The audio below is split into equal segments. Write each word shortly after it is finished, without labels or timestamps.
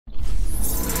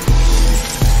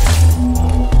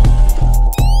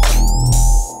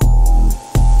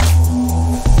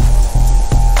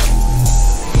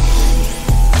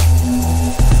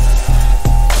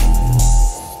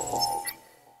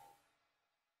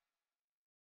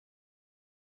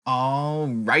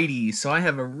Alrighty, so I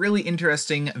have a really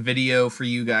interesting video for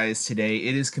you guys today.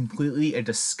 It is completely a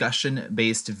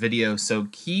discussion-based video, so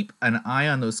keep an eye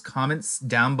on those comments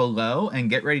down below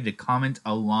and get ready to comment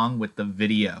along with the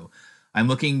video. I'm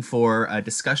looking for a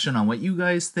discussion on what you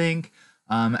guys think,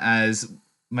 as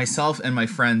myself and my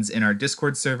friends in our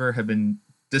Discord server have been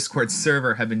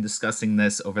discussing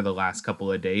this over the last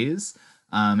couple of days,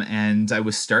 and I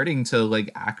was starting to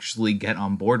actually get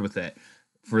on board with it.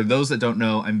 For those that don't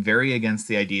know, I'm very against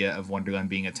the idea of Wonderland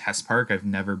being a test park. I've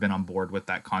never been on board with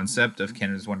that concept of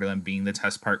Canada's Wonderland being the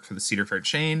test park for the Cedar Fair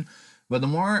chain. But the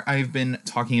more I've been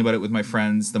talking about it with my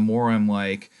friends, the more I'm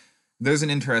like, there's an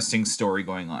interesting story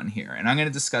going on here. And I'm going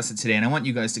to discuss it today. And I want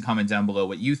you guys to comment down below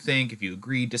what you think. If you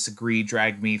agree, disagree,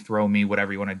 drag me, throw me,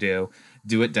 whatever you want to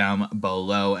do it down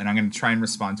below. And I'm going to try and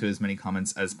respond to as many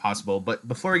comments as possible. But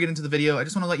before I get into the video, I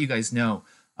just want to let you guys know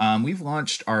we've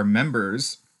launched our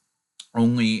members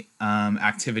only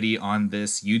activity on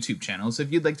this YouTube channel. So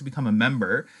if you'd like to become a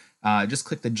member, just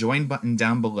click the join button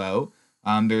down below.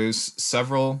 There's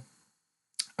several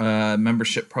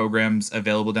membership programs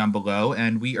available down below,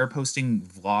 and we are posting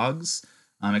vlogs,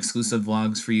 exclusive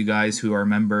vlogs for you guys who are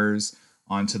members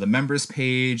onto the members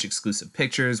page, exclusive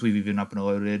pictures. We've even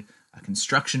uploaded a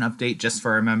construction update just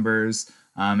for our members.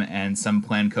 And some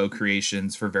planned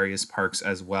co-creations for various parks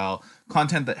as well.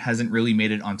 Content that hasn't really made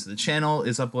it onto the channel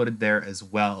is uploaded there as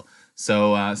well.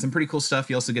 So some pretty cool stuff.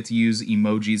 You also get to use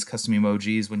emojis, custom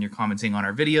emojis, when you're commenting on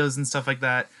our videos and stuff like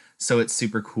that. So it's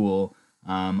super cool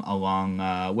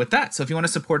along with that. So if you want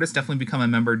to support us, definitely become a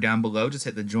member down below. Just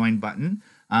hit the join button.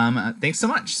 Thanks so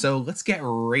much. So let's get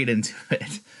right into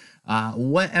it.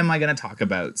 What am I going to talk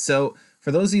about? So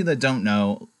for those of you that don't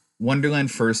know, Wonderland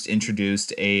first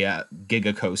introduced a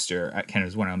Giga Coaster at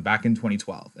Canada's Wonderland back in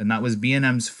 2012, and that was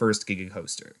B&M's first Giga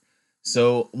Coaster.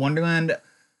 So Wonderland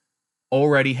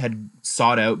already had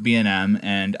sought out B&M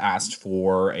and asked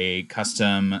for a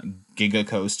custom Giga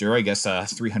Coaster, I guess a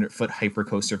 300-foot hyper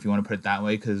coaster if you want to put it that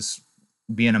way, because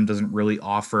B&M doesn't really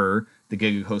offer the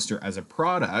Giga Coaster as a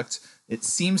product. It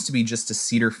seems to be just a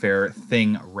Cedar Fair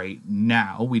thing right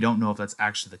now. We don't know if that's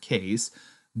actually the case.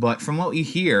 But from what we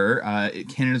hear,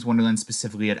 Canada's Wonderland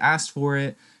specifically had asked for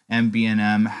it, and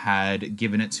B&M had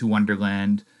given it to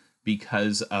Wonderland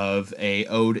because of a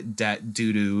owed debt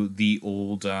due to the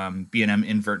old B&M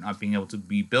invert not being able to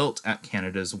be built at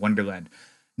Canada's Wonderland.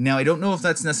 Now, I don't know if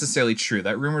that's necessarily true.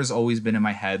 That rumor has always been in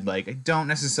my head. I don't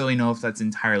necessarily know if that's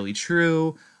entirely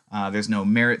true. There's no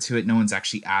merit to it. No one's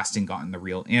actually asked and gotten the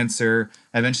real answer.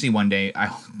 Eventually, one day,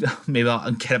 maybe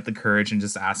I'll get up the courage and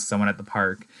just ask someone at the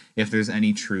park if there's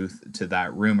any truth to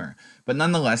that rumor. But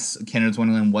nonetheless, Canada's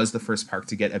Wonderland was the first park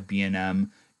to get a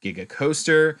B&M Giga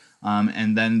Coaster.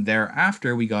 And then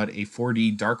thereafter, we got a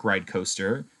 4D Dark Ride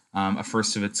Coaster, a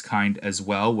first of its kind as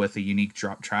well, with a unique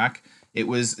drop track. It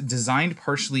was designed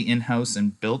partially in-house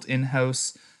and built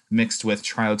in-house, mixed with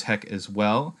trial tech as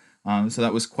well. So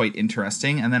that was quite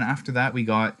interesting. And then after that, we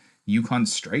got Yukon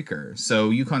Striker. So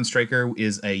Yukon Striker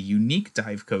is a unique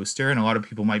dive coaster, and a lot of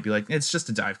people might be like, it's just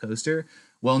a dive coaster.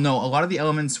 Well, no, a lot of the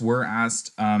elements were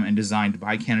asked and designed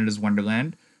by Canada's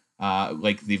Wonderland,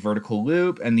 like the vertical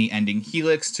loop and the ending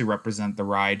helix to represent the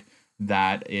ride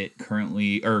that it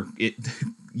currently, or it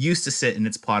used to sit in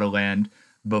its plot of land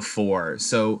before.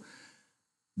 So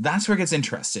that's where it gets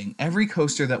interesting. Every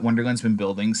coaster that Wonderland's been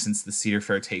building since the Cedar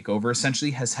Fair takeover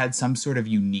essentially has had some sort of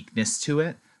uniqueness to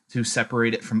it to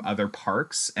separate it from other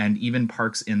parks and even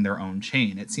parks in their own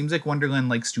chain. It seems like Wonderland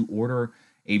likes to order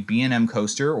a B&M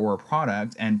coaster or a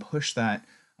product and push that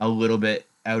a little bit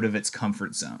out of its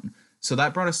comfort zone. So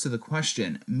that brought us to the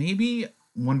question, maybe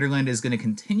Wonderland is going to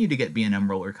continue to get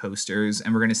B&M roller coasters,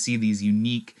 and we're going to see these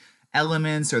unique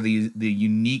elements or the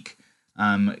unique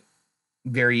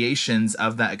variations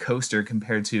of that coaster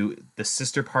compared to the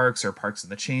sister parks or parks in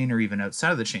the chain or even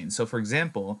outside of the chain. So for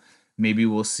example, maybe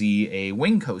we'll see a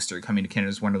wing coaster coming to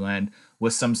Canada's Wonderland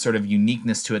with some sort of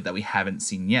uniqueness to it that we haven't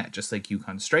seen yet, just like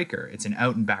Yukon Striker. It's an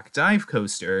out and back dive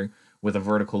coaster with a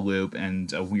vertical loop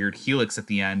and a weird helix at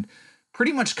the end,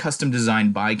 pretty much custom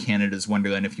designed by Canada's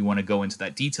Wonderland if you want to go into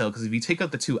that detail, because if you take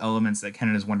out the two elements that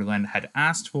Canada's Wonderland had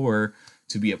asked for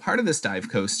to be a part of this dive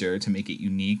coaster to make it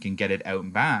unique and get it out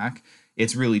and back,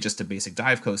 it's really just a basic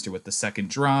dive coaster with the second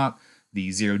drop, the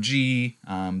 0G,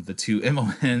 the two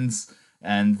Immelmans,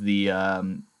 and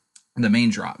the main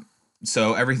drop.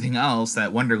 So everything else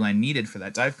that Wonderland needed for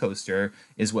that dive coaster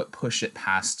is what pushed it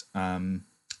past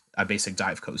a basic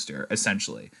dive coaster,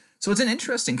 essentially. So it's an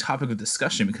interesting topic of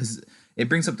discussion because it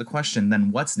brings up the question,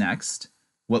 then what's next?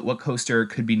 What coaster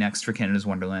could be next for Canada's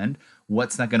Wonderland?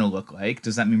 What's that going to look like?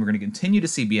 Does that mean we're going to continue to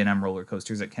see B&M roller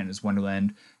coasters at Canada's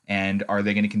Wonderland? And are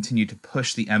they going to continue to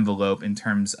push the envelope in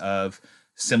terms of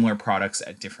similar products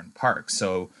at different parks?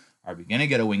 So are we going to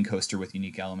get a wing coaster with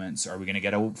unique elements? Are we going to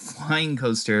get a flying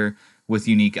coaster with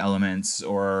unique elements?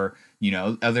 Or,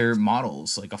 other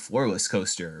models like a floorless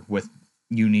coaster with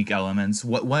unique elements?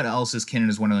 What else is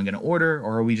Canada's Wonderland going to order?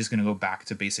 Or are we just going to go back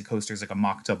to basic coasters like a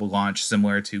mock double launch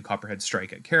similar to Copperhead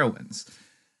Strike at Carowinds?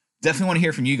 Definitely want to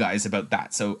hear from you guys about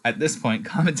that. So at this point,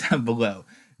 comment down below.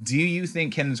 Do you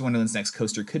think Canada's Wonderland's next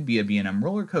coaster could be a B&M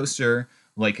roller coaster,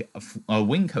 like a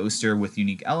wing coaster with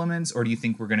unique elements? Or do you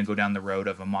think we're going to go down the road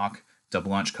of a mock double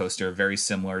launch coaster very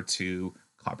similar to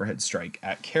Copperhead Strike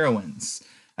at Carowinds?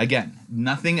 Again,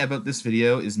 nothing about this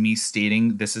video is me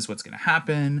stating this is what's going to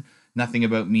happen. Nothing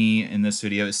about me in this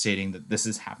video is stating that this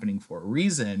is happening for a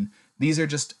reason. These are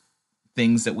just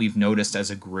things that we've noticed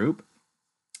as a group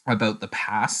about the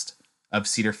past of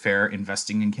Cedar Fair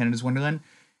investing in Canada's Wonderland.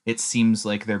 It seems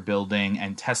like they're building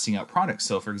and testing out products.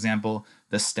 So, for example,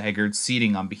 the staggered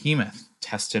seating on Behemoth,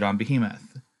 tested on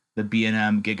Behemoth. The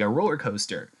B&M Giga roller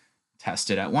coaster,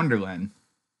 tested at Wonderland.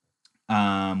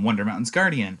 Wonder Mountain's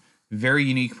Guardian, very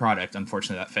unique product.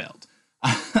 Unfortunately, that failed.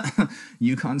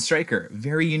 Yukon Striker,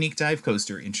 very unique dive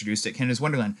coaster introduced at Canada's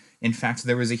Wonderland. In fact,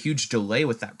 there was a huge delay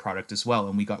with that product as well,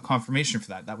 and we got confirmation for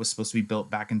that. That was supposed to be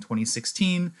built back in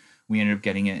 2016. We ended up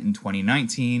getting it in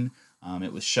 2019.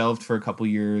 It was shelved for a couple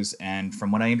years, and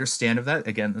from what I understand of that,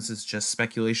 again, this is just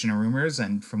speculation and rumors,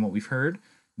 and from what we've heard,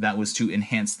 that was to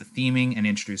enhance the theming and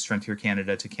introduce Frontier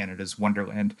Canada to Canada's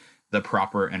Wonderland the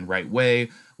proper and right way,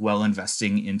 while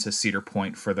investing into Cedar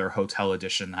Point for their hotel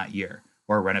edition that year.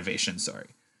 Or renovation,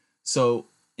 sorry. So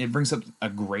it brings up a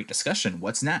great discussion.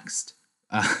 What's next?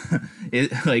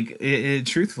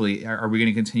 Truthfully, are we going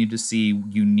to continue to see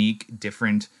unique,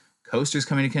 different coasters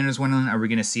coming to Canada's Wonderland? Are we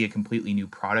going to see a completely new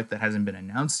product that hasn't been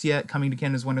announced yet coming to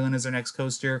Canada's Wonderland as our next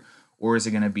coaster? Or is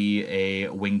it going to be a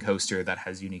wing coaster that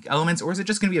has unique elements? Or is it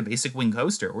just going to be a basic wing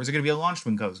coaster? Or is it going to be a launched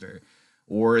wing coaster?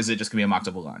 Or is it just going to be a mock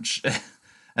double launch?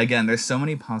 Again, there's so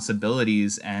many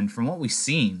possibilities. And from what we've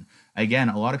seen, again,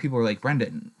 a lot of people are like,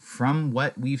 Brendan, from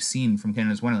what we've seen from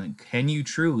Canada's Wonderland, can you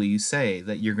truly say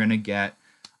that you're going to get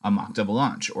a mock double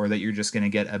launch, or that you're just going to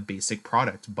get a basic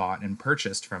product bought and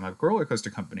purchased from a roller coaster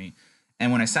company?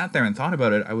 And when I sat there and thought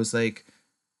about it, I was like,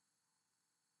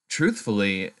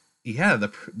 truthfully, yeah,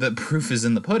 the proof is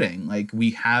in the pudding. Like,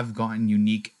 we have gotten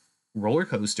unique roller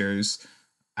coasters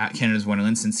at Canada's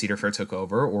Wonderland since Cedar Fair took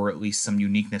over, or at least some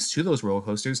uniqueness to those roller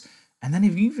coasters. And then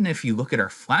even if you look at our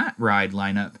flat ride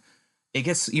lineup, it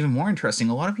gets even more interesting.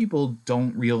 A lot of people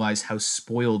don't realize how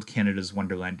spoiled Canada's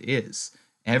Wonderland is.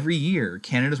 Every year,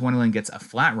 Canada's Wonderland gets a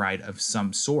flat ride of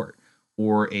some sort,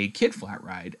 or a kid flat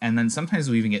ride. And then sometimes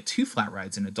we even get two flat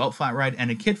rides, an adult flat ride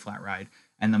and a kid flat ride.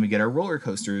 And then we get our roller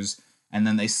coasters, and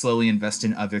then they slowly invest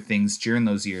in other things during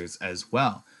those years as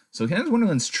well. So Canada's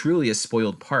Wonderland's truly a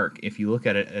spoiled park if you look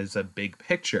at it as a big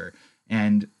picture.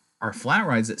 And our flat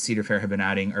rides that Cedar Fair have been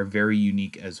adding are very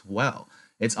unique as well.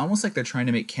 It's almost like they're trying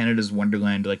to make Canada's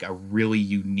Wonderland like a really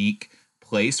unique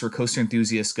place where coaster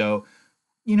enthusiasts go,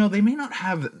 they may not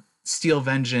have Steel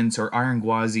Vengeance or Iron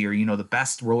Gwazi or, the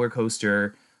best roller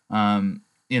coaster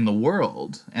in the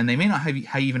world. And they may not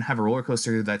even have a roller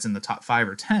coaster that's in the top 5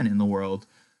 or 10 in the world,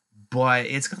 but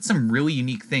it's got some really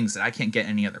unique things that I can't get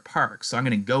any other park. So I'm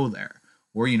going to go there.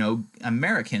 Or,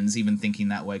 Americans even thinking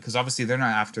that way, because obviously they're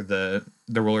not after the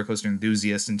roller coaster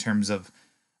enthusiast in terms of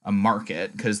a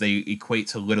market, because they equate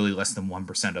to literally less than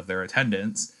 1% of their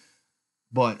attendance.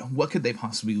 But what could they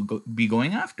possibly be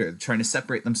going after? Trying to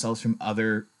separate themselves from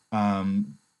other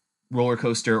roller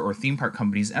coaster or theme park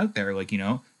companies out there, like,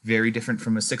 very different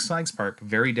from a Six Flags park,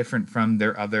 very different from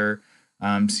their other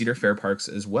Cedar Fair parks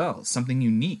as well, something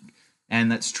unique.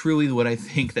 And that's truly what I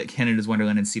think that Canada's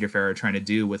Wonderland and Cedar Fair are trying to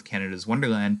do with Canada's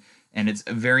Wonderland. And it's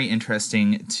very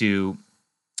interesting to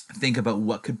think about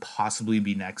what could possibly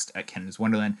be next at Canada's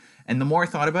Wonderland. And the more I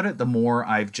thought about it, the more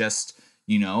I've just,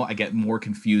 I get more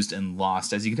confused and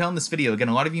lost. As you can tell in this video, again,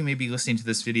 a lot of you may be listening to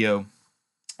this video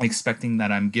expecting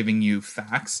that I'm giving you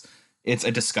facts. It's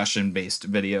a discussion-based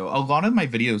video. A lot of my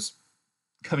videos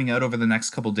coming out over the next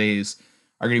couple days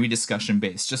are going to be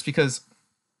discussion-based, just because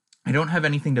I don't have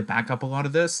anything to back up a lot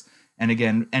of this. And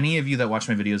again, any of you that watch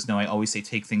my videos know I always say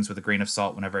take things with a grain of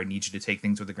salt whenever I need you to take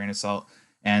things with a grain of salt,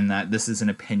 and that this is an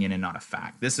opinion and not a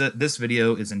fact. This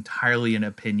video is entirely an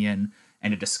opinion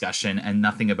and a discussion, and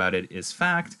nothing about it is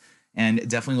fact. And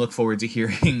definitely look forward to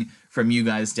hearing from you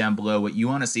guys down below what you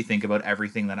honestly think about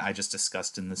everything that I just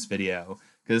discussed in this video.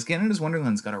 Because Canada's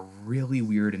Wonderland's got a really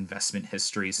weird investment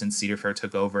history since Cedar Fair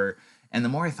took over. And the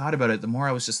more I thought about it, the more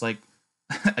I was just like,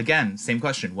 Again, same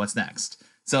question. What's next?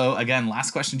 So again,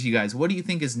 last question to you guys. What do you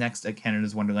think is next at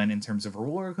Canada's Wonderland in terms of a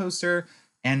roller coaster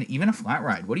and even a flat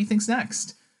ride? What do you think's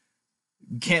next?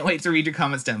 Can't wait to read your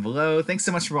comments down below. Thanks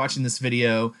so much for watching this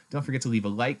video. Don't forget to leave a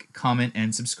like, comment,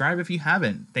 and subscribe if you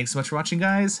haven't. Thanks so much for watching,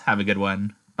 guys. Have a good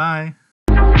one. Bye.